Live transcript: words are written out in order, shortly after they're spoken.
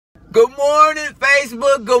Good morning,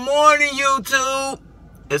 Facebook. Good morning, YouTube.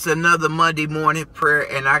 It's another Monday morning prayer,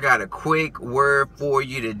 and I got a quick word for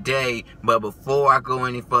you today. But before I go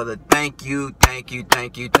any further, thank you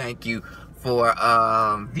for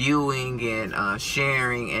viewing and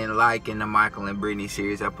sharing and liking the Michael and Brittany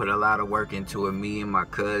series. I put a lot of work into it, me and my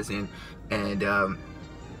cousin and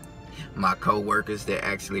my co-workers that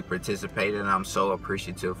actually participated, and I'm so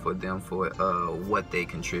appreciative for them for what they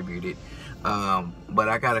contributed. But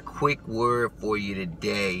I got a quick word for you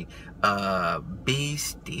today. Be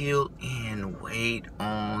still and wait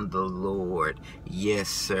on the Lord. Yes,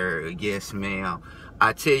 sir. Yes, ma'am.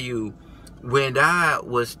 I tell you, when I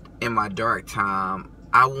was in my dark time,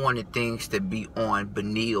 I wanted things to be on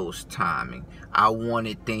Benil's timing. I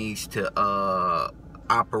wanted things to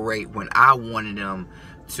operate when I wanted them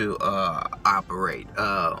to operate.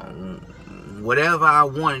 Whatever I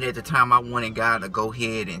wanted at the time, I wanted God to go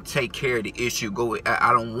ahead and take care of the issue.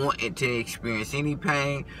 I don't want it to experience any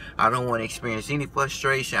pain. I don't want to experience any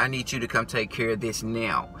frustration. I need you to come take care of this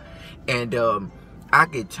now. And I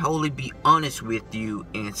could totally be honest with you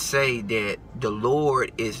and say that the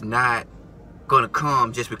Lord is not going to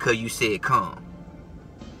come just because you said come.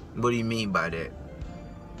 What do you mean by that?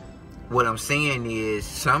 What I'm saying is,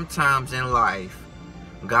 sometimes in life,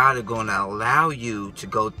 God is going to allow you to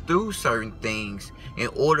go through certain things in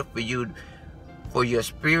order for your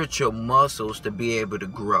spiritual muscles to be able to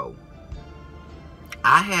grow.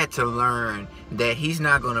 I had to learn that He's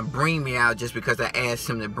not going to bring me out just because I asked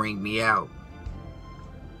Him to bring me out.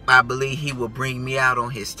 I believe He will bring me out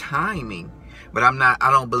on His timing, but I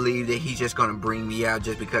don't believe that He's just going to bring me out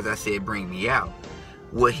just because I said bring me out.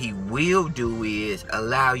 What He will do is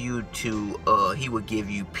allow you to, He will give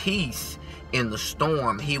you peace in the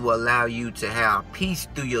storm. He will allow you to have peace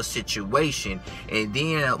through your situation, and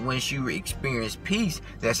then once you experience peace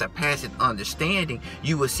that surpasses understanding,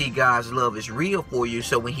 you will see God's love is real for you.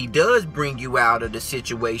 So when He does bring you out of the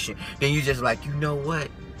situation, then you just like, you know what,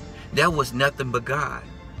 that was nothing but God.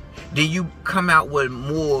 Then you come out with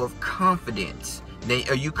more of confidence.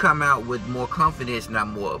 Or you come out with more confidence, not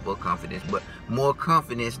more of a confidence, but more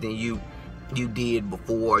confidence than you did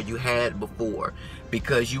before, you had before,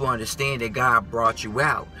 because you understand that God brought you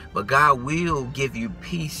out. But God will give you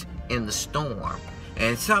peace in the storm,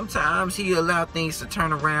 and sometimes He allows things to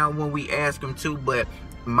turn around when we ask Him to. But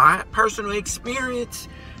my personal experience,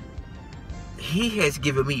 He has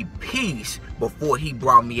given me peace before He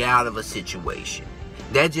brought me out of a situation.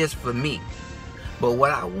 That's just for me. But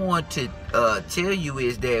what I want to tell you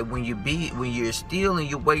is that when you're still and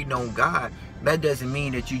you're waiting on God, that doesn't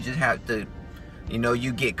mean that you just have to,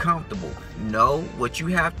 you get comfortable. No, what you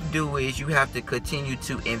have to do is you have to continue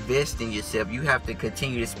to invest in yourself. You have to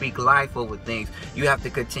continue to speak life over things. You have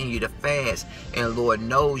to continue to fast. And Lord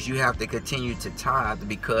knows you have to continue to tithe,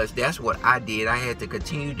 because that's what I did. I had to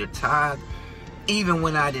continue to tithe even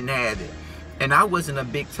when I didn't have it. And I wasn't a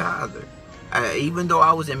big tither. Even though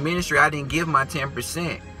I was in ministry, I didn't give my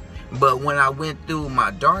 10%. But when I went through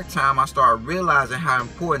my dark time, I started realizing how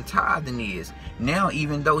important tithing is. Now,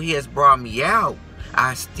 even though He has brought me out,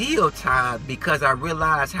 I still tithe because I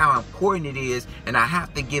realize how important it is, and I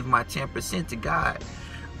have to give my 10% to God.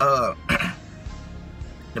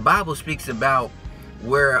 The Bible speaks about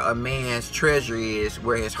where a man's treasure is,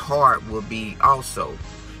 where his heart will be also.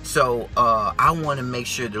 So I want to make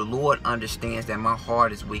sure the Lord understands that my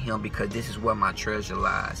heart is with Him, because this is where my treasure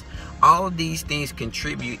lies. All of these things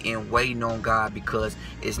contribute in waiting on God, because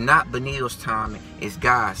it's not Benil's timing, it's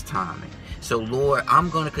God's timing. So Lord, I'm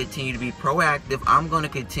going to continue to be proactive. I'm going to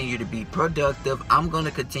continue to be productive. I'm going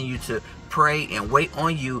to continue to pray and wait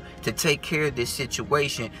on You to take care of this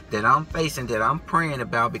situation that I'm facing, that I'm praying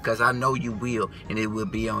about, because I know You will, and it will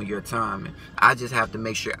be on Your timing. I just have to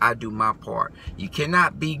make sure I do my part. You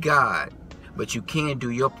cannot be God, but you can do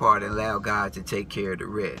your part and allow God to take care of the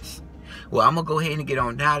rest. Well, I'm going to go ahead and get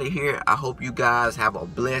on out of here. I hope you guys have a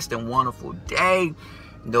blessed and wonderful day.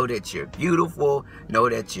 Know that you're beautiful. Know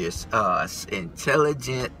that you're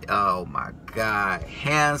intelligent. Oh my God.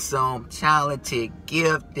 Handsome, talented,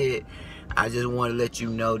 gifted. I just want to let you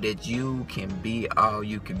know that you can be all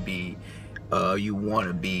you can be. You want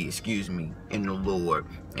to be, in the Lord.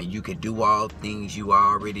 And you can do all things. You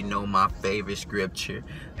already know my favorite scripture.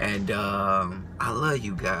 And I love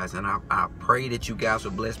you guys. And I pray that you guys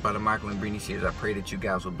were blessed by the Michael and Brittany series. I pray that you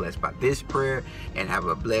guys were blessed by this prayer, and have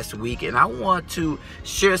a blessed week. And I want to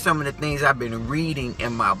share some of the things I've been reading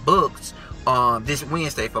in my books this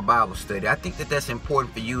Wednesday for Bible study. I think that that's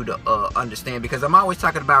important for you to understand, because I'm always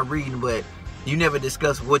talking about reading, but you never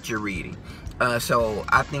discuss what you're reading. So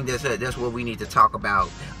I think that's what we need to talk about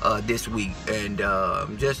this week, and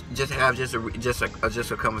just have just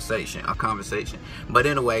a conversation. But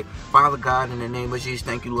anyway, Father God, in the name of Jesus,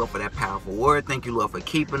 thank you, Lord, for that powerful word. Thank you, Lord, for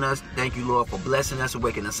keeping us. Thank you, Lord, for blessing us and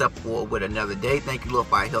waking us up with another day. Thank you, Lord,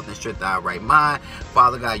 for our health and strength, our right mind.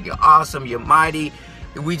 Father God, you're awesome. You're mighty.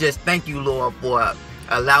 We just thank you, Lord, for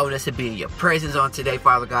allowing us to be in your presence on today,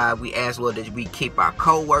 Father God. We ask, Lord, that we keep our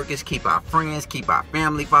co-workers, keep our friends, keep our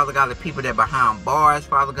family, Father God, the people that are behind bars,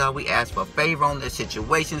 Father God. We ask for favor on their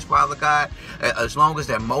situations, Father God, as long as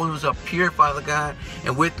their motives are pure, Father God.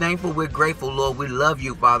 And we're thankful, we're grateful, Lord. We love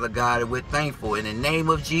you, Father God, and we're thankful. In the name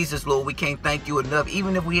of Jesus, Lord, we can't thank you enough.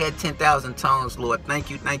 Even if we had 10,000 tongues, Lord, thank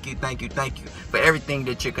you for everything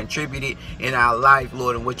that you contributed in our life,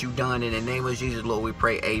 Lord, and what you've done. In the name of Jesus, Lord, we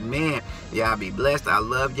pray, amen. Y'all be blessed. I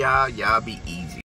love y'all. Y'all be easy.